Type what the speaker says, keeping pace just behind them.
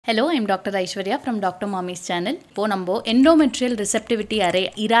Hello, I'm Dr. Aishwarya from Dr. Mommies channel. இப்போ நம்ம Endometrial Receptivity Array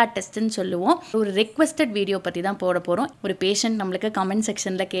IRA test ன்னு சொல்லுவோம். ஒரு requested வீடியோ பத்தி தான் போட போறோம். ஒரு patient நம்மளுக்கு கமெண்ட்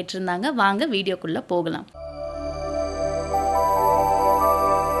செக்ஷன்ல கேட்டிருந்தாங்க. வாங்க வீடியோக்குள்ள போகலாம்.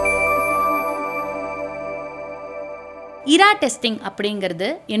 IRA testing அப்படிங்கிறது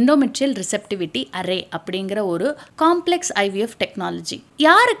Endometrial Receptivity Array அப்படிங்கிற ஒரு காம்ப்ளெக்ஸ் IVF டெக்னாலஜி.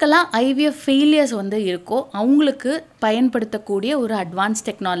 யாருக்கெல்லாம் IVF ஃபெயிலியர்ஸ் இருக்கோ அவங்களுக்கு பயன்படுத்தக்கூடிய ஒரு அட்வான்ஸ்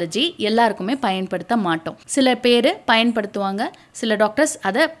டெக்னாலஜி. எல்லாருக்குமே பயன்படுத்த மாட்டோம். சில பேர் பயன்படுத்துவாங்க, சில டாக்டர்ஸ்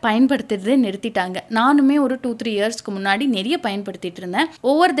அதை பயன்படுத்துறதே நிறுத்திட்டாங்க. நானுமே ஒரு 2-3 இயர்ஸ்க்கு முன்னாடி நிறைய பயன்படுத்திட்டு இருந்தேன்.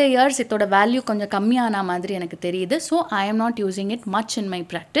 ஓவர் த இயர்ஸ் இதோட வேல்யூ கொஞ்சம் கம்மியான மாதிரி எனக்கு தெரியுது. So I am not using it much in my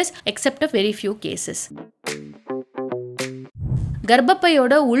practice accept a very few cases.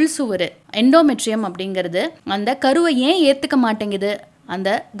 கர்ப்பப்பையோட உள் சுவர் எண்டோமெட்ரியம் அப்படிங்கிறது அந்த கருவை ஏன் ஏற்றுக்க மாட்டேங்குது, அந்த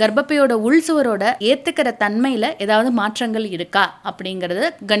கர்ப்பப்பையோட உள் சுவரோட ஏற்றுக்கிற தன்மையில் ஏதாவது மாற்றங்கள் இருக்கா அப்படிங்கிறத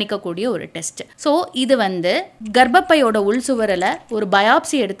கணிக்கக்கூடிய ஒரு டெஸ்ட். ஸோ இது கர்ப்பப்பையோட உள் சுவரில் ஒரு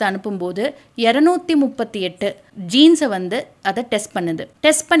பயாப்சி எடுத்து அனுப்பும்போது 238 ஜீன்ஸை அதை டெஸ்ட் பண்ணுது.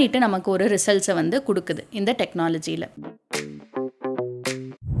 டெஸ்ட் பண்ணிவிட்டு நமக்கு ஒரு ரிசல்ட்ஸை கொடுக்குது இந்த டெக்னாலஜியில்.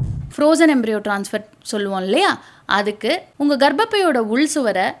 ஃப்ரோசன் எம்ப்ரியோ ட்ரான்ஸ்ஃபர் சொல்லுவோம் இல்லையா, அதுக்கு உங்கள் கர்ப்பப்பையோட உள்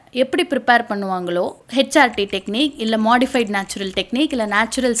சுவரை எப்படி ப்ரிப்பேர் பண்ணுவாங்களோ ஹெச்ஆர்டி டெக்னிக் இல்லை மாடிஃபைட் நேச்சுரல் டெக்னிக் இல்லை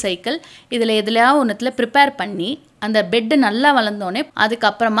நேச்சுரல் சைக்கிள் இதில் எதுலையாவது ஒன்றுத்தில் ப்ரிப்பேர் பண்ணி அந்த பெட்டு நல்லா வளர்ந்தோடனே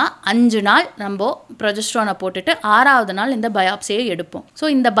அதுக்கப்புறமா 5 நாள் நம்ம ப்ரொஜெஸ்ட்ரானை போட்டுட்டு 6வது நாள் இந்த பயாப்சியை எடுப்போம். ஸோ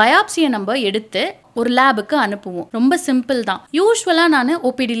இந்த பயாப்சியை நம்ம எடுத்து ஒரு லேபுக்கு அனுப்புவோம். ரொம்ப சிம்பிள் தான். யூஸ்வலாக நான்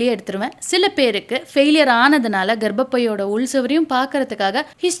ஓபிடிலேயே எடுத்துருவேன். சில பேருக்கு ஃபெயிலியர் ஆனதுனால கர்ப்பப்பையோட உள்சுவரையும் பார்க்கறதுக்காக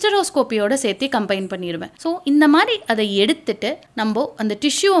ஹிஸ்டரோஸ்கோப்பியோட சேர்த்து கம்பைன் பண்ணிடுவேன். ஸோ இந்த மாதிரி அதை எடுத்துட்டு நம்ம அந்த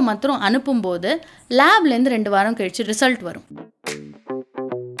டிஷ்யூவை மாத்திரம் அனுப்பும்போது லேப்லேருந்து 2 வாரம் கழிச்சு ரிசல்ட் வரும்.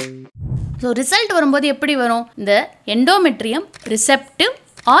 ஸோ ரிசல்ட் வரும்போது எப்படி வரும்? இந்த எண்டோமெட்ரியம் ரிசெப்டிவ்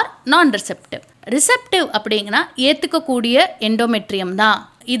ஆர் நான் ரிசெப்டிவ். ரிசெப்டிவ் அப்படிங்கன்னா ஏற்றுக்கக்கூடிய எண்டோமெட்ரியம் தான்,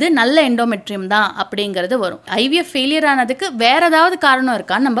 இது நல்ல எண்டோமெட்ரியம் தான் அப்படிங்கிறது வரும். ஐவிஎஃப் ஃபெயிலியர் ஆனதுக்கு வேற ஏதாவது காரணம்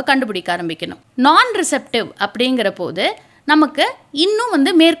இருக்கான்னு நம்ம கண்டுபிடிக்க ஆரம்பிக்கணும். நான் ரிசெப்டிவ் அப்படிங்கிற போது நமக்கு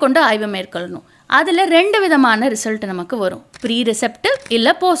இன்னும் மேற்கொண்டு ஆய்வு மேற்கொள்ளணும். அதில் 2 விதமான ரிசல்ட் நமக்கு வரும். ப்ரீ-ரிசெப்டிவ்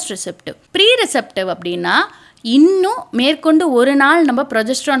இல்லை போஸ்ட்-ரிசெப்டிவ். ப்ரீ-ரிசெப்டிவ் அப்படின்னா இன்னும் மேற்கொண்டு ஒரு நாள் நம்ம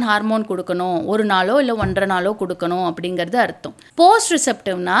ப்ரொஜெஸ்ட்ரான் ஹார்மோன் கொடுக்கணும், ஒரு நாளோ இல்லை 1.5 நாளோ கொடுக்கணும் அப்படிங்கிறது அர்த்தம். போஸ்ட்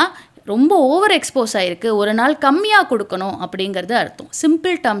ரிசெப்டிவ்னா ரொம்ப ஓவர் எக்ஸ்போஸ் ஆகிருக்கு, ஒரு நாள் கம்மியாக கொடுக்கணும் அப்படிங்கிறது அர்த்தம்.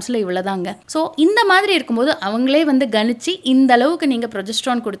 சிம்பிள் டேர்ம்ஸில் இவ்வளோதாங்க. ஸோ இந்த மாதிரி இருக்கும்போது அவங்களே கணிச்சு இந்த அளவுக்கு நீங்கள்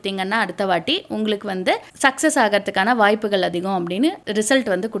ப்ரொஜெஸ்ட்ரான் கொடுத்தீங்கன்னா அடுத்த வாட்டி உங்களுக்கு சக்ஸஸ் ஆகிறதுக்கான வாய்ப்புகள் அதிகம் அப்படின்னு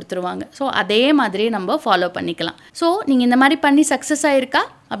ரிசல்ட் கொடுத்துருவாங்க. ஸோ அதே மாதிரி நம்ம ஃபாலோ பண்ணிக்கலாம். ஸோ நீங்கள் இந்த மாதிரி பண்ணி சக்ஸஸ் ஆகிருக்கா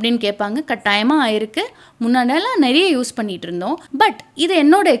அப்படின்னு கேட்பாங்க. கட்டாயமாக ஆயிருக்கு. முன்னாடியெல்லாம் நிறைய யூஸ் பண்ணிட்டு இருந்தோம். பட் இது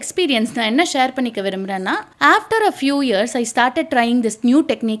என்னோட எக்ஸ்பீரியன்ஸ். நான் என்ன ஷேர் பண்ணிக்க விரும்புகிறேன்னா, after a few years I started drying this new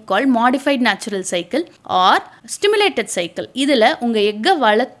technique call modified natural cycle R stimulated cycle. இதில் உங்கள் எக்கை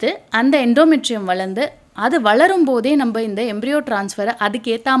வளர்த்து அந்த எண்டோமெட்ரியம் வளர்ந்து அது வளரும் போதே நம்ம இந்த எம்ப்ரியோ ட்ரான்ஸ்ஃபரை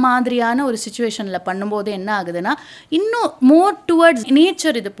அதுக்கேற்ற மாதிரியான ஒரு சுச்சுவேஷனில் பண்ணும்போது என்ன ஆகுதுன்னா இன்னும் மோர் டுவர்ட்ஸ்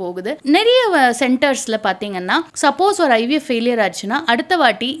நேச்சர் இது போகுது. நிறைய சென்டர்ஸில் பார்த்தீங்கன்னா சப்போஸ் ஒரு ஐவிஎஃப் ஃபெயிலியர் ஆச்சுன்னா அடுத்த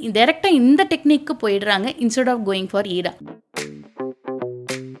வாட்டி டைரெக்டாக இந்த டெக்னிக்கு போயிடுறாங்க instead of going for Ira.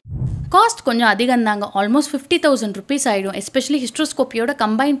 Cost கொஞ்சம் அதிகம் தாங்க. ஆல்மோஸ்ட் 50,000 rupees ஆகிடும். எஸ்பெஷலி ஹிஸ்ட்ரோஸ்கோப்பியோட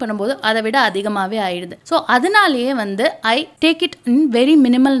கம்பைன் பண்ணும்போது அதை விட அதிகமாகவே ஆயிடுது. ஸோ அதனாலேயே I take it in very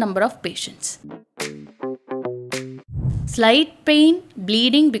minimal number of patients. Slide pain,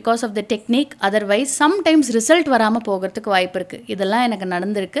 bleeding because of the technique, otherwise sometimes result வராமல் போகிறதுக்கு வாய்ப்பு இருக்குது. இதெல்லாம் எனக்கு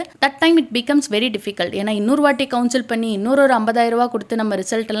நடந்திருக்கு. That time it becomes very difficult. ஏன்னா இன்னொரு வாட்டி கவுன்சில் பண்ணி இன்னொரு 50,000 ரூபா கொடுத்து நம்ம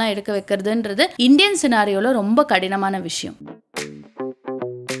ரிசல்ட் எல்லாம் எடுக்க வைக்கிறதுன்றது இந்தியன் சினாரியோவில் ரொம்ப கடினமான விஷயம்.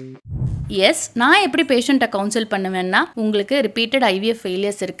 எஸ், நான் எப்படி பேஷண்ட்டை கவுன்சில் பண்ணுவேன்னா, உங்களுக்கு ரிப்பீட்டட் ஐவிஎஃப்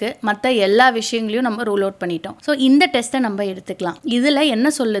ஃபெயிலியர்ஸ் இருக்குது, மற்ற எல்லா விஷயங்களையும் நம்ம ரூல் அவுட் பண்ணிட்டோம். ஸோ இந்த டெஸ்ட்டை நம்ம எடுத்துக்கலாம். இதில் என்ன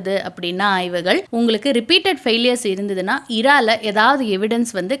சொல்லுது அப்படின்னா ஆய்வுகள், உங்களுக்கு ரிப்பீட்டட் ஃபெயிலியர்ஸ் இருந்ததுன்னா இரால ஏதாவது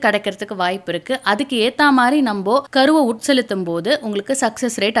எவிடன்ஸ் கிடைக்கிறதுக்கு வாய்ப்பு இருக்குது. அதுக்கு ஏற்ற மாதிரி நம்ம கருவை உட்செலுத்தும் போது உங்களுக்கு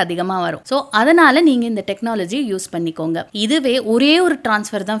சக்ஸஸ் ரேட் அதிகமாக வரும். ஸோ அதனால் நீங்கள் இந்த டெக்னாலஜி யூஸ் பண்ணிக்கோங்க. இதுவே ஒரே ஒரு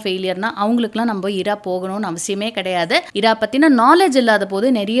ட்ரான்ஸ்ஃபர் தான் ஃபெயிலியர்னா அவங்களுக்குலாம் நம்ம இரா போகணும்னு அவசியமே கிடையாது. இரா பற்றின நாலேஜ் இல்லாத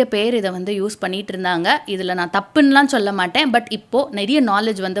போது நிறைய பேர் இதை யூஸ் பண்ணிட்டு இருந்தாங்க. இதில் நான் தப்புன்னெலாம் சொல்ல மாட்டேன். பட் இப்போ நிறைய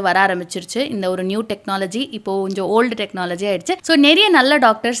நாலேஜ் வர ஆரம்பிச்சிருச்சு. இந்த ஒரு நியூ டெக்னாலஜி இப்போ கொஞ்சம் ஓல்டு டெக்னாலஜி ஆயிடுச்சு. ஸோ நிறைய நல்ல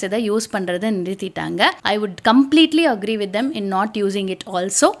டாக்டர்ஸ் இதை யூஸ் பண்ணுறதை நிறுத்திட்டாங்க. I would completely agree with them in not using it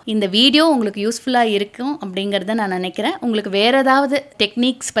also. இந்த வீடியோ உங்களுக்கு யூஸ்ஃபுல்லாக இருக்கும் அப்படிங்கிறத நான் நினைக்கிறேன். உங்களுக்கு வேற ஏதாவது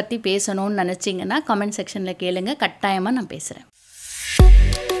டெக்னிக்ஸ் பற்றி பேசணும்னு நினச்சிங்கன்னா கமெண்ட் செக்ஷனில் கேளுங்க. கட்டாயமாக நான் பேசுகிறேன்.